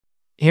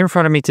Here in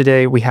front of me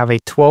today, we have a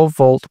 12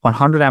 volt,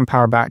 100 amp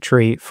hour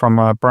battery from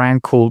a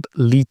brand called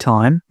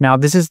LiTime. Now,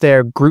 this is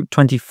their Group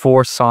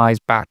 24 size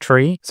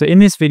battery. So in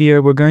this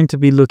video, we're going to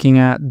be looking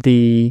at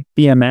the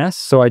BMS.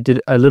 So I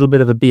did a little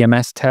bit of a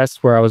BMS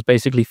test where I was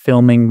basically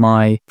filming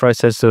my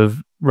process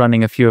of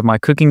running a few of my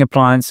cooking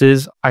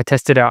appliances. I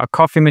tested out a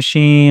coffee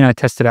machine, I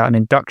tested out an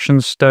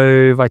induction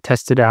stove, I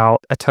tested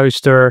out a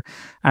toaster,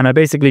 and I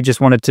basically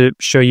just wanted to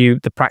show you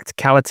the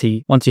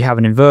practicality once you have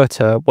an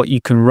inverter, what you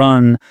can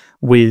run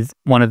with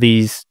one of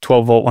these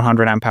 12 volt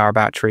 100 amp hour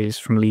batteries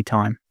from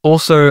LiTime.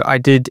 Also, I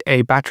did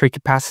a battery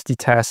capacity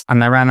test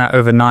and I ran that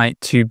overnight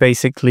to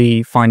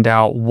basically find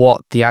out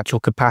what the actual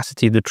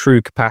capacity, the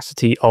true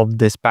capacity of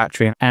this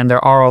battery. And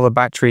there are other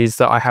batteries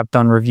that I have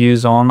done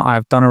reviews on.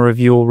 I've done a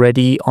review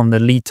already on the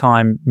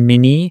LiTime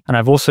Mini, and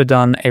I've also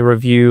done a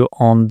review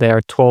on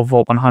their 12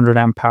 volt 100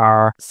 amp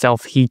hour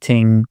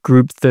self-heating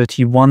Group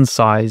 31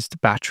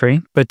 sized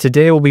battery. But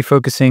today we'll be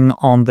focusing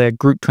on their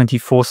Group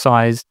 24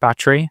 sized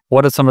battery.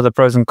 What are some of the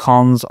pros and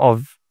cons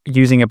of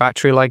using a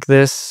battery like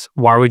this?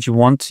 Why would you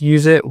want to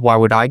use it? Why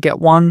would I get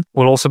one?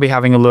 We'll also be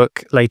having a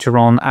look later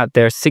on at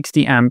their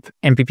 60 amp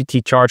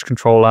MPPT charge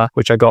controller,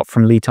 which I got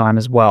from LiTime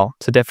as well.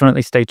 So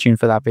definitely stay tuned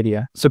for that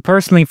video. So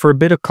personally, for a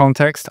bit of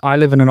context, I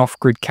live in an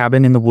off-grid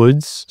cabin in the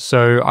woods.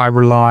 So I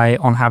rely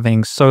on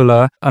having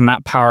solar, and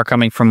that power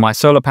coming from my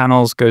solar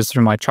panels goes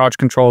through my charge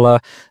controller,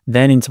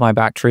 then into my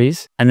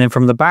batteries. And then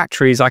from the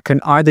batteries, I can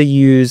either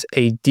use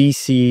a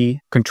DC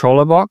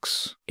controller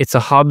box. It's a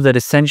hub that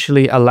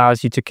essentially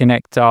allows you to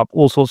connect up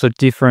all sorts of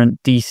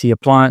different DC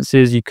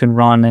appliances. You can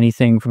run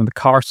anything from the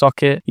car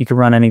socket. You can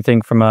run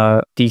anything from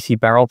a DC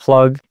barrel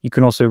plug. You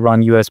can also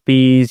run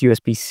USBs,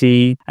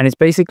 USB-C, and it's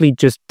basically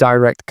just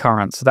direct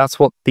current. So that's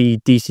what the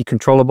DC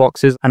controller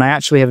box is. And I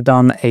actually have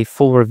done a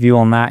full review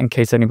on that in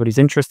case anybody's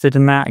interested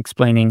in that,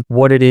 explaining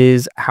what it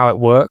is, how it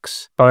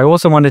works. But I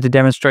also wanted to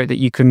demonstrate that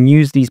you can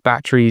use these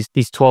batteries,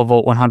 these 12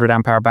 volt 100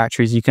 amp hour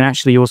batteries. You can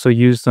actually also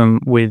use them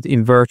with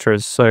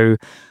inverters. So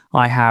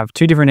I have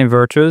two different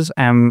inverters,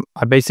 and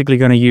I'm basically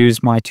going to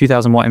use my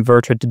 2000 watt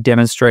inverter to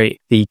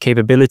demonstrate the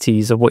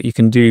capabilities of what you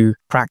can do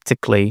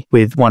practically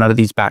with one of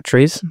these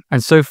batteries.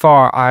 And so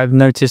far, I've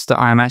noticed that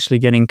I'm actually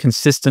getting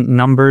consistent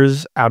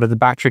numbers out of the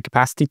battery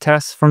capacity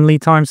tests from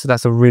LiTime, so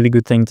that's a really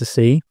good thing to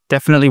see.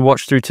 Definitely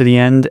watch through to the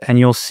end and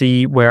you'll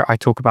see where I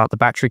talk about the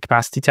battery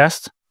capacity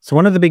test. So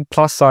one of the big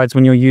plus sides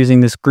when you're using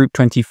this Group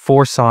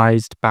 24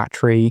 sized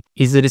battery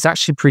is that it's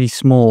actually pretty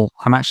small.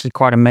 I'm actually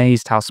quite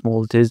amazed how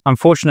small it is. I'm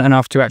fortunate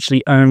enough to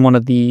actually own one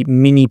of the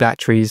mini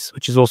batteries,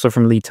 which is also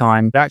from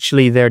LiTime.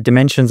 Actually, their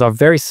dimensions are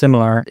very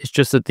similar. It's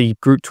just that the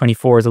Group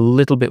 24 is a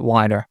little bit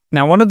wider.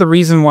 Now, one of the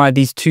reasons why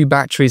these two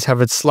batteries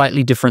have a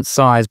slightly different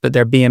size, but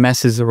their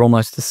BMSs are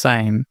almost the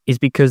same, is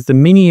because the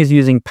Mini is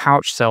using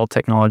pouch cell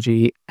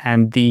technology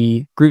and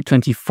the Group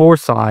 24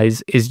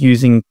 size is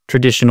using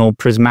traditional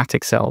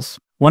prismatic cells.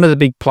 One of the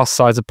big plus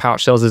sides of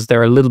pouch cells is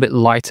they're a little bit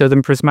lighter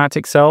than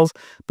prismatic cells,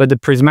 but the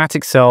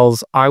prismatic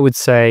cells, I would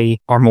say,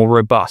 are more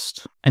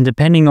robust. And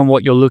depending on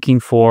what you're looking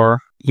for,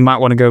 you might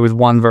want to go with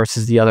one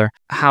versus the other.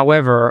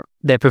 However,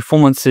 their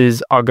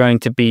performances are going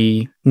to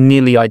be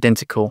nearly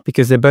identical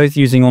because they're both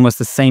using almost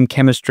the same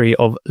chemistry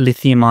of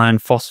lithium iron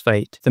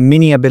phosphate. The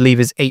Mini, I believe,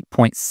 is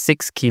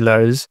 8.6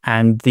 kilos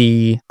and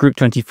the Group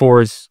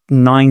 24 is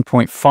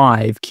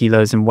 9.5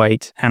 kilos in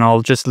weight. And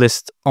I'll just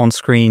list on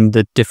screen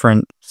the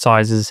different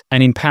sizes.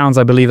 And in pounds,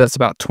 I believe that's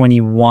about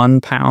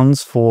 21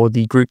 pounds for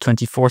the Group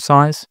 24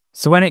 size.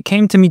 So when it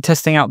came to me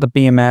testing out the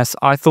BMS,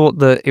 I thought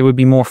that it would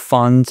be more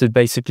fun to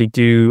basically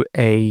do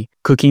a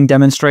cooking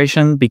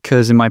demonstration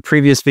because in my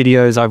previous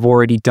videos, I've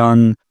already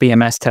done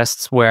BMS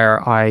tests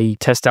where I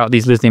test out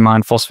these lithium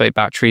iron phosphate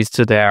batteries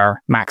to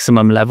their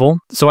maximum level.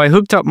 So I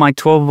hooked up my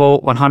 12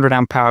 volt 100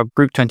 amp hour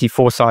Group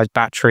 24 size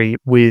battery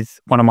with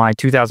one of my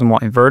 2000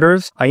 watt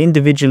inverters. I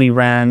individually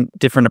ran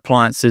different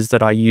appliances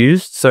that I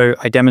used. So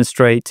I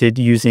demonstrated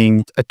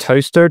using a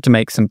toaster to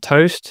make some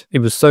toast. It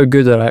was so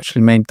good that I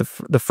actually made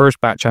the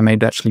first batch I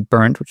made actually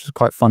burnt, which is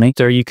quite funny.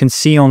 So you can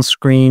see on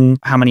screen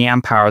how many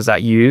amp hours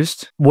that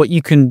used. What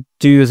you can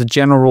do as a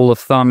general rule of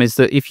thumb is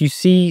that if you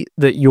see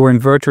that your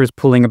inverter is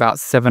pulling about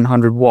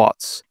 700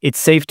 watts, it's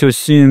safe to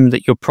assume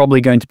that you're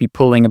probably going to be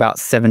pulling about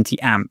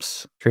 70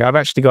 amps. I've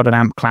actually got an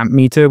amp clamp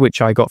meter, which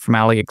I got from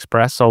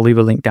AliExpress. I'll leave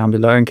a link down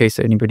below in case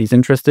anybody's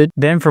interested.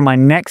 Then for my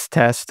next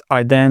test,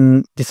 I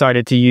then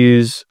decided to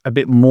use a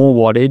bit more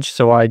wattage.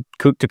 So I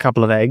cooked a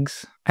couple of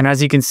eggs. And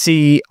as you can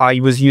see, I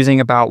was using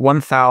about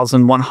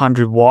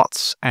 1,100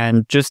 watts,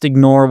 and just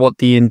ignore what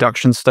the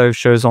induction stove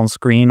shows on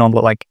screen on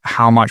like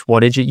how much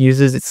wattage it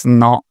uses. It's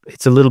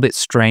a little bit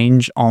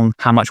strange on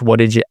how much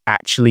wattage it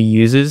actually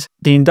uses.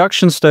 The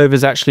induction stove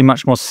is actually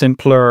much more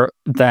simpler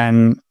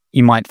than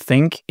you might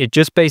think. It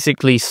just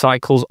basically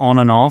cycles on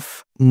and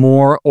off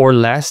more or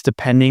less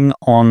depending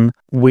on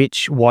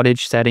which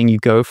wattage setting you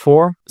go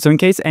for. So in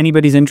case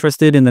anybody's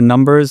interested in the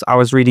numbers, I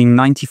was reading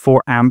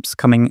 94 amps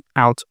coming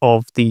out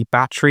of the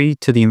battery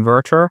to the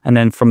inverter, and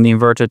then from the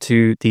inverter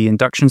to the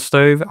induction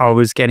stove, I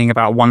was getting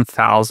about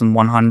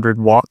 1,100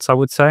 watts, I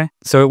would say.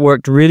 So it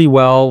worked really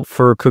well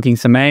for cooking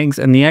some eggs,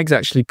 and the eggs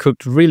actually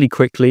cooked really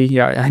quickly.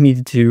 Yeah, I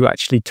needed to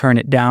actually turn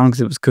it down because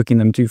it was cooking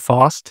them too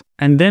fast.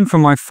 And then for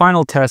my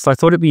final test, I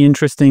thought it'd be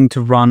interesting to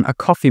run a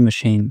coffee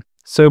machine.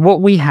 So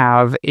what we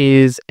have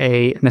is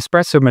an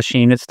espresso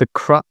machine. It's the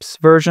Krups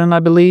version, I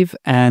believe.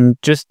 And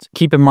just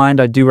keep in mind,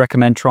 I do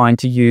recommend trying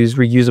to use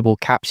reusable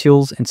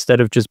capsules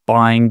instead of just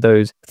buying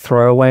those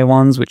throwaway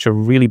ones, which are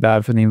really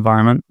bad for the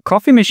environment.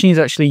 Coffee machines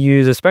actually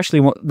use,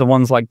 especially the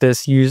ones like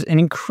this, use an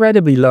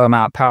incredibly low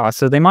amount of power.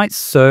 So they might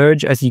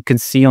surge, as you can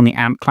see on the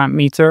amp clamp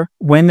meter.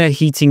 When they're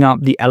heating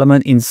up the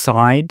element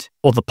inside,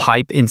 or the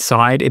pipe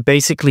inside, it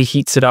basically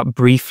heats it up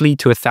briefly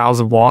to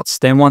 1,000 watts.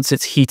 Then once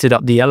it's heated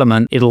up the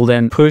element, it'll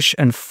then push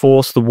and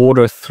force the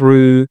water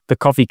through the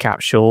coffee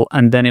capsule,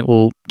 and then it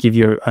will give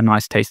you a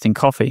nice tasting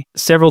coffee.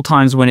 Several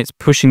times when it's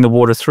pushing the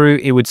water through,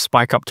 it would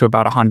spike up to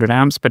about 100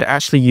 amps, but it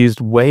actually used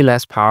way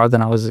less power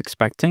than I was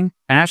expecting.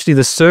 And actually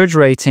the surge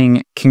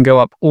rating can go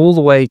up all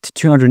the way to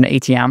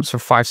 280 amps for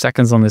 5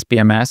 seconds on this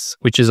BMS,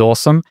 which is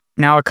awesome.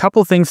 Now, a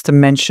couple things to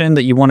mention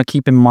that you want to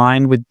keep in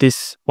mind with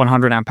this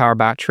 100 amp hour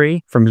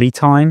battery from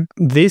LiTime.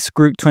 This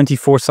Group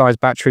 24 size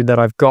battery that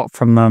I've got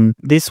from them,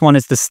 this one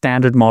is the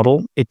standard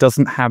model. It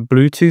doesn't have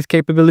Bluetooth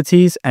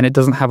capabilities and it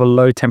doesn't have a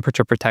low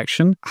temperature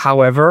protection.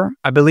 However,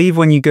 I believe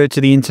when you go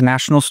to the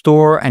international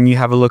store and you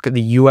have a look at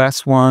the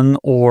US one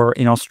or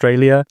in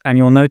Australia, and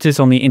you'll notice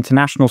on the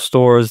international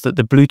stores that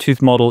the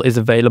Bluetooth model is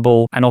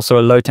available and also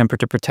a low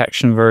temperature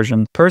protection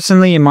version.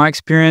 Personally, in my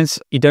experience,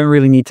 you don't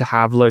really need to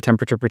have low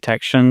temperature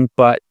protection.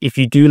 But if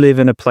you do live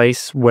in a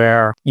place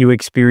where you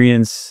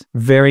experience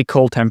very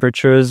cold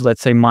temperatures,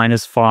 let's say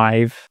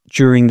 -5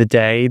 during the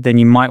day, then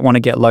you might want to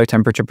get low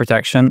temperature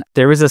protection.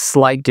 There is a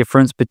slight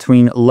difference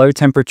between low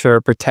temperature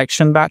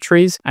protection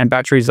batteries and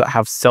batteries that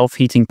have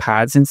self-heating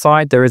pads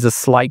inside. There is a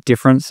slight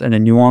difference and a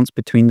nuance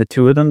between the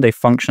two of them. They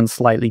function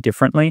slightly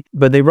differently,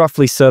 but they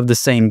roughly serve the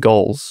same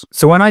goals.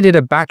 So when I did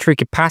a battery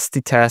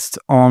capacity test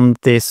on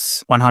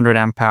this 100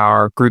 amp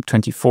hour Group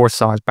 24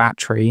 size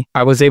battery,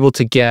 I was able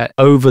to get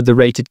over the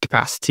rated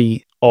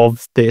capacity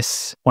of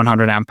this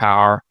 100 amp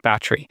hour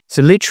battery.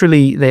 So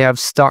literally they have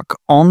stuck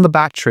on the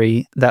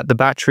battery that the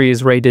battery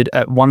is rated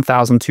at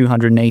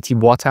 1,280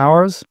 watt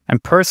hours.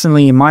 And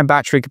personally, in my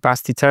battery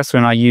capacity test,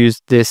 when I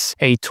used this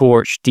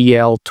Atorch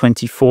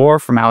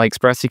DL24 from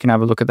AliExpress, you can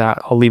have a look at that.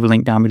 I'll leave a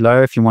link down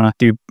below if you want to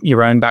do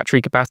your own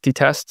battery capacity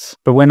tests.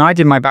 But when I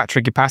did my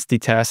battery capacity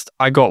test,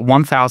 I got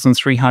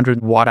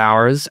 1,300 watt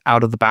hours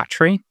out of the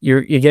battery.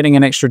 You're getting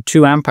an extra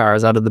 2 amp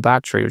hours out of the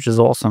battery, which is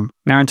awesome.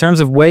 Now, in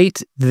terms of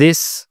weight,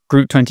 this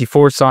Group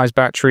 24 size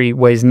battery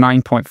weighs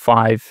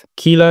 9.5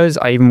 kilos.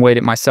 I even weighed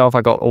it myself.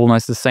 I got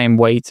almost the same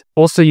weight.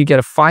 Also, you get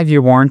a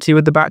 5-year warranty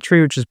with the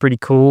battery, which is pretty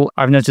cool.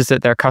 I've noticed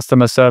that their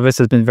customer service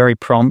has been very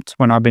prompt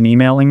when I've been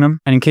emailing them.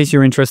 And in case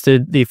you're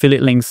interested, the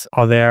affiliate links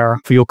are there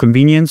for your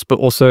convenience, but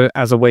also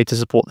as a way to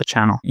support the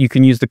channel. You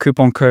can use the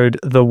coupon code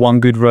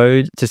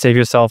TheOneGoodRoad to save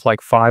yourself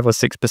like 5 or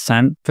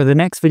 6%. For the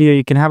next video,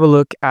 you can have a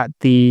look at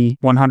the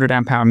 100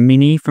 amp hour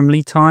mini from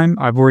LiTime.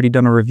 I've already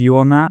done a review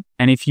on that.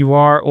 And if you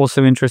are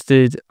also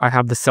interested, I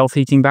have the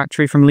self-heating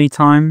battery from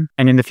LiTime.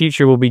 And in the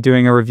future, we'll be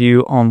doing a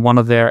review on one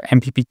of their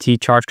MPPT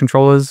charge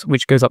controllers,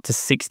 which goes up to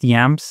 60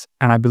 amps.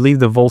 And I believe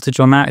the voltage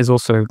on that is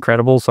also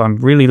incredible. So I'm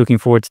really looking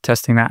forward to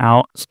testing that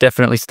out. So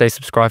definitely stay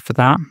subscribed for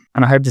that.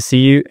 And I hope to see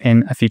you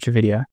in a future video.